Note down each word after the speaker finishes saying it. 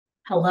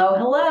Hello,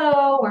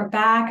 hello. We're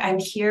back. I'm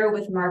here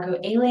with Marko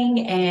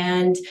Ayling,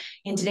 and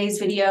in today's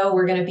video,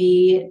 we're going to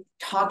be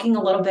talking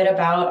a little bit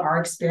about our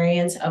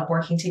experience of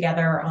working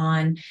together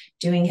on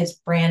doing his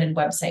brand and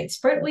website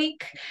Sprint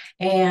Week.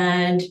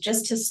 And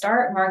just to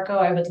start, Marko,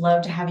 I would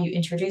love to have you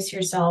introduce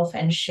yourself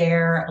and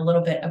share a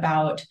little bit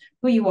about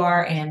who you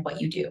are and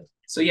what you do.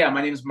 So yeah,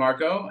 my name is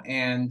Marko,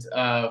 and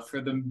for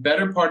the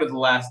better part of the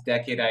last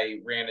decade, I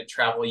ran a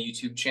travel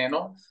YouTube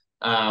channel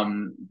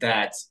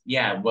that,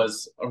 yeah,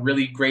 was a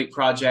really great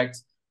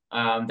project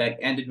that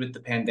ended with the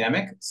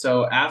pandemic.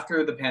 So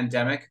after the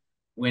pandemic,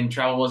 when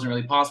travel wasn't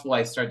really possible,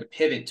 I started to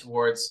pivot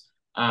towards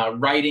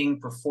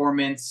writing,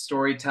 performance,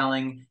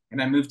 storytelling,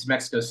 and I moved to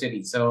Mexico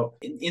City. So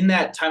in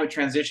that time of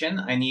transition,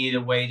 I needed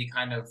a way to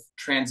kind of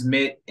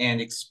transmit and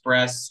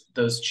express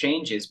those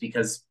changes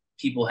because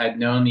people had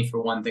known me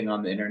for one thing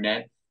on the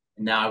internet,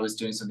 and now I was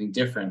doing something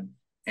different.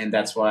 And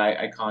that's why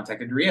I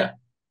contacted Ria.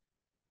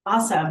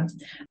 Awesome.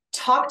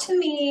 Talk to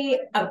me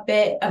a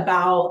bit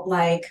about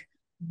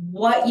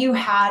what you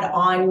had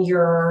on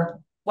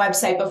your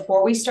website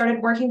before we started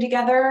working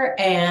together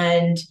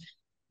and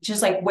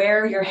just like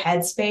where your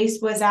headspace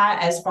was at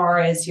as far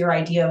as your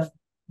idea of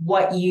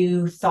what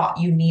you thought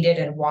you needed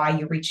and why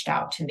you reached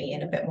out to me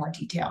in a bit more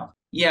detail.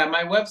 Yeah,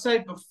 my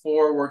website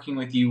before working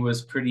with you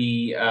was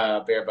pretty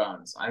bare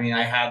bones. I mean,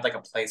 I had like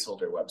a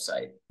placeholder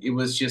website. It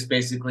was just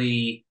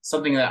basically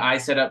something that I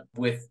set up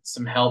with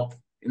some help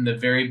in the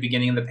very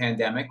beginning of the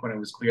pandemic when it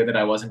was clear that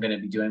I wasn't going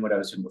to be doing what I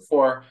was doing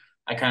before.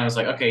 I kind of was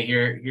like, okay,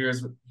 here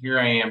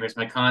I am. Here's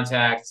my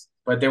contact,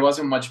 but there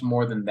wasn't much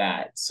more than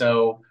that.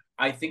 So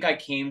I think I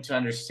came to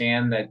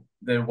understand that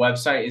the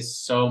website is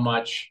so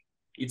much.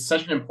 It's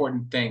such an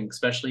important thing,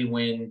 especially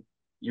when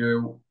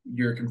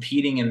you're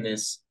competing in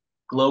this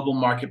global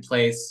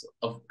marketplace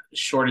of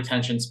short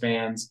attention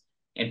spans,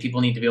 and people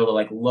need to be able to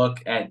like look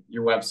at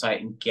your website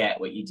and get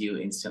what you do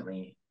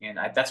instantly. And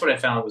that's what I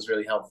found was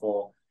really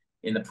helpful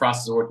in the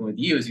process of working with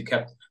you. Is you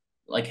kept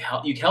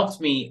you helped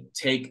me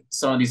take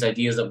some of these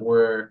ideas that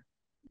were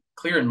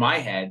clear in my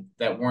head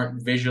that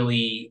weren't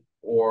visually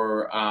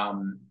or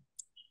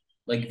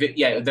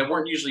that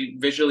weren't usually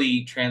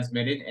visually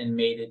transmitted, and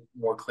made it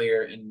more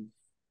clear in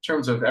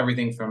terms of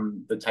everything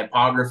from the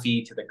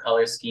typography to the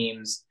color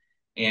schemes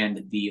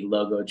and the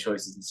logo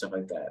choices and stuff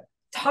like that.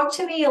 Talk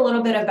to me a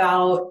little bit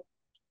about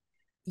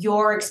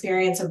your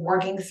experience of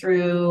working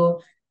through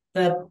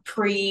the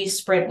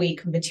pre-sprint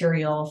week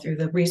material, through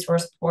the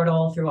resource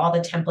portal, through all the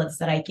templates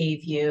that I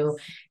gave you,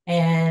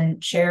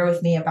 and share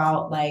with me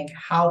about like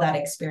how that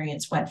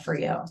experience went for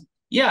you.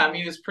 Yeah, I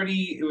mean, it was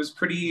pretty,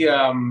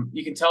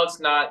 you can tell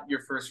it's not your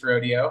first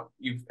rodeo.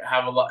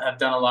 Have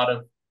done a lot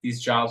of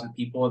these jobs with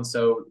people, and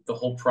so the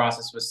whole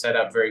process was set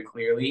up very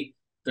clearly.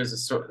 There's a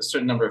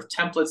certain number of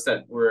templates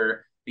they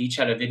each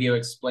had a video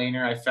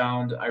explainer. I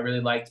found I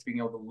really liked being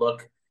able to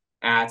look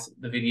at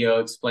the video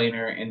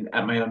explainer and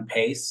at my own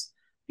pace,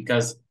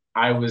 because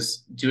I was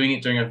doing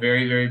it during a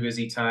very, very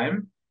busy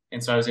time.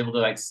 And so I was able to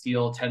like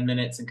steal 10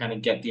 minutes and kind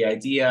of get the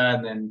idea,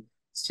 and then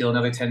steal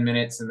another 10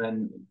 minutes and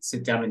then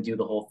sit down and do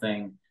the whole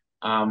thing.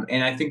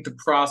 And I think the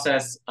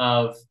process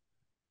of,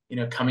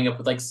 coming up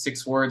with like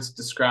 6 words to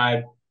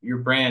describe your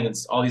brand and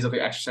all these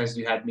other exercises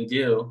you had me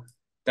do,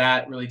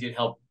 that really did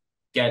help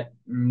get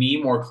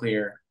me more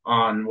clear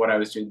on what I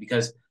was doing,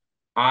 because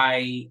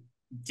I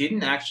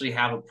didn't actually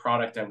have a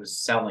product I was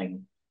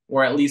selling,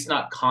 or at least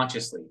not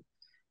consciously.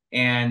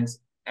 And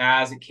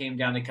as it came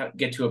down to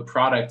get to a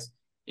product,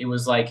 it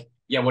was like,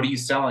 yeah, what are you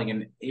selling?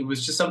 And it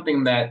was just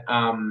something that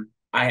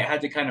I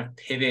had to kind of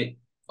pivot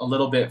a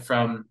little bit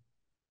from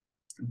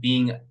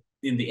being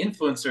in the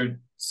influencer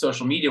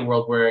social media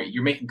world where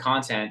you're making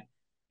content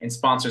and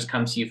sponsors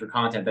come to you for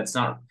content.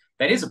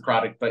 That is a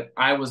product, but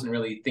I wasn't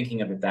really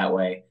thinking of it that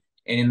way.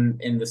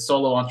 And in the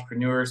solo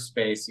entrepreneur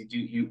space,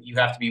 you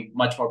have to be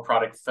much more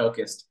product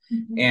focused.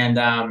 Mm-hmm.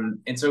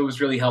 And so it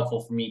was really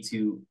helpful for me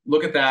to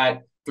look at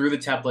that through the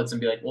templates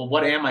and be like, well,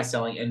 what am I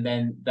selling? And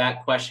then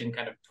that question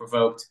kind of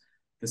provoked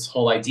this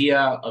whole idea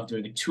of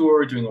doing a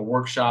tour, doing a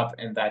workshop,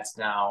 and that's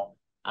now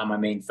my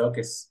main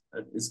focus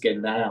is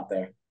getting that out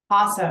there.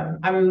 Awesome.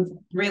 I'm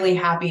really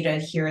happy to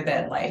hear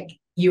that like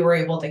you were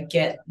able to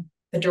get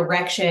the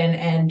direction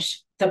and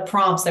the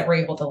prompts that were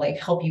able to like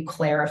help you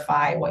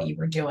clarify what you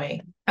were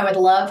doing. I would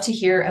love to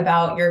hear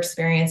about your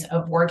experience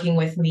of working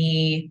with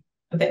me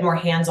a bit more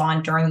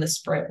hands-on during the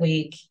sprint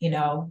week.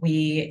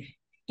 We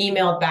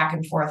emailed back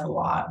and forth a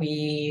lot.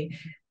 We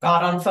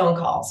got on phone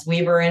calls.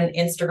 We were in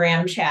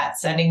Instagram chat,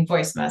 sending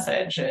voice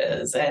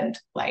messages and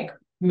like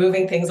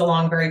moving things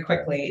along very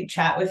quickly.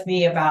 Chat with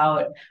me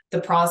about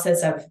the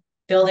process of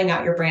building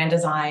out your brand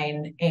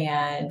design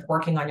and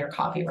working on your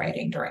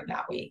copywriting during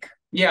that week.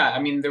 Yeah, I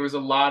mean, there was a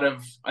lot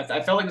of,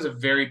 I felt like it was a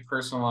very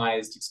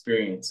personalized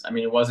experience. I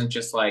mean, it wasn't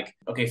just like,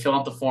 okay, fill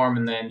out the form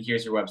and then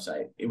here's your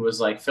website. It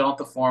was like, fill out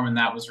the form, and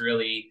that was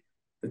really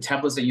the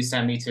templates that you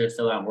sent me to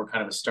fill out were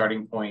kind of a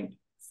starting point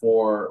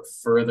for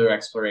further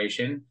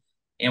exploration.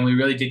 And we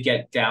really did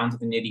get down to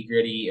the nitty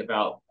gritty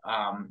about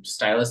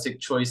stylistic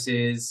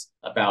choices,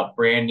 about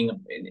branding.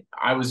 And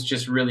I was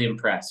just really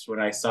impressed when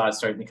I saw it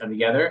starting to come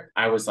together.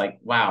 I was like,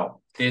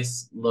 wow,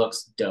 this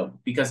looks dope.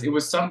 Because it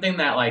was something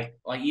that like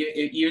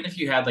even if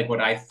you had like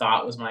what I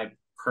thought was my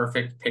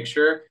perfect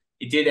picture,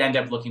 it did end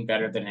up looking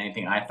better than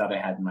anything I thought I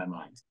had in my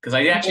mind. Because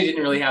I actually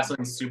didn't really have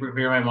something super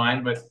clear in my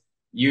mind, but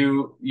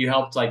you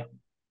helped, like,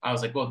 I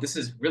was like, well, this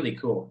is really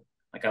cool.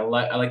 Like I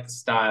like the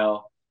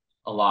style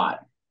a lot.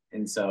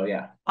 And so,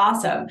 yeah.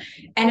 Awesome.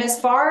 And as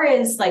far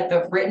as like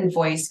the written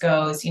voice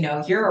goes, you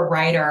know, you're a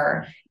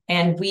writer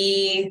and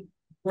we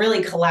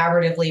really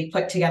collaboratively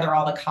put together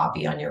all the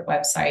copy on your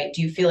website.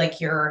 Do you feel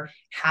like you're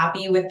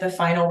happy with the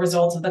final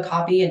results of the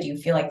copy? And do you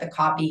feel like the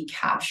copy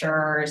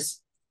captures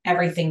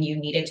everything you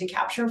needed to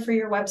capture for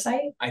your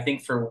website? I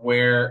think for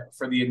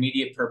the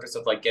immediate purpose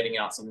of like getting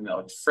out something that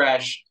looked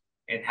fresh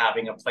and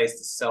having a place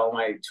to sell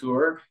my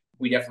tour,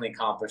 we definitely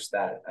accomplished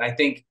that. And I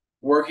think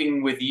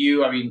working with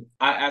you, I mean,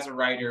 as a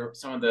writer,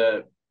 some of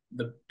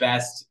the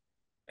best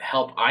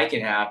help I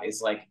can have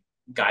is like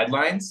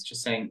guidelines,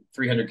 just saying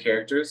 300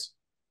 characters.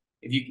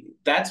 If you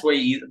that's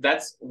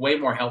way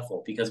more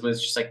helpful, because when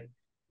it's just like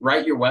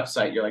write your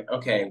website, you're like,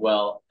 okay,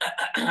 well,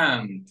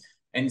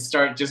 and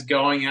start just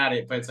going at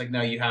it. But it's like,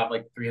 no, you have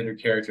like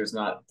 300 characters,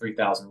 not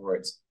 3,000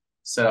 words.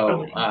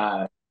 So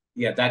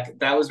yeah,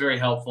 that was very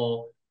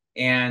helpful.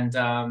 And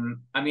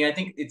I mean, I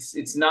think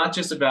it's not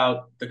just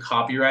about the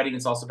copywriting;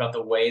 it's also about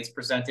the way it's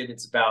presented.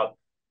 It's about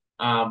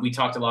we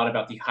talked a lot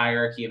about the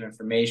hierarchy of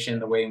information,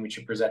 the way in which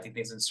you're presenting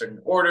things in a certain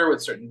order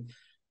with certain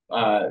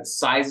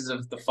sizes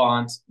of the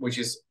font, which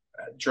is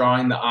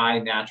drawing the eye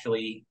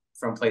naturally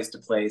from place to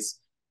place.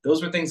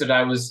 Those were things that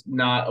I was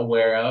not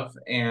aware of,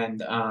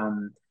 and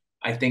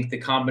I think the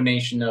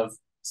combination of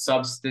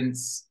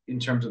substance in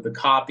terms of the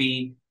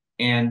copy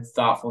and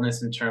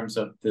thoughtfulness in terms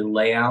of the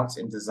layout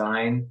and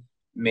design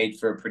made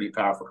for a pretty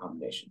powerful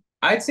combination.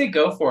 I'd say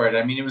go for it.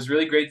 I mean, it was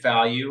really great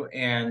value,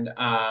 and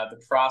the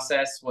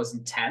process was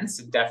intense.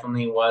 It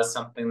definitely was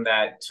something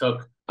that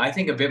took, I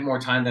think, a bit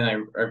more time than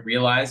I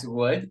realized it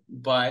would,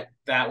 but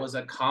that was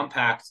a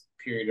compact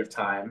period of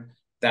time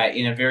that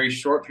in a very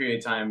short period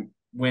of time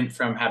went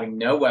from having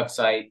no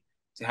website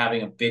to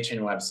having a bitchin'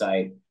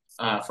 website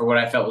for what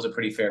I felt was a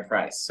pretty fair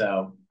price.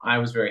 So I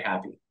was very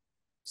happy.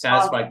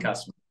 Satisfied Awesome.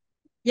 customer.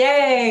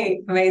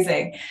 Yay,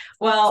 amazing.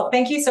 Well,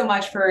 thank you so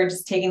much for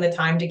just taking the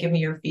time to give me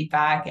your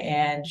feedback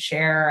and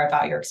share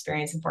about your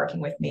experience of working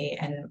with me.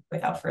 And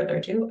without further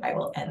ado, I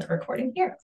will end the recording here.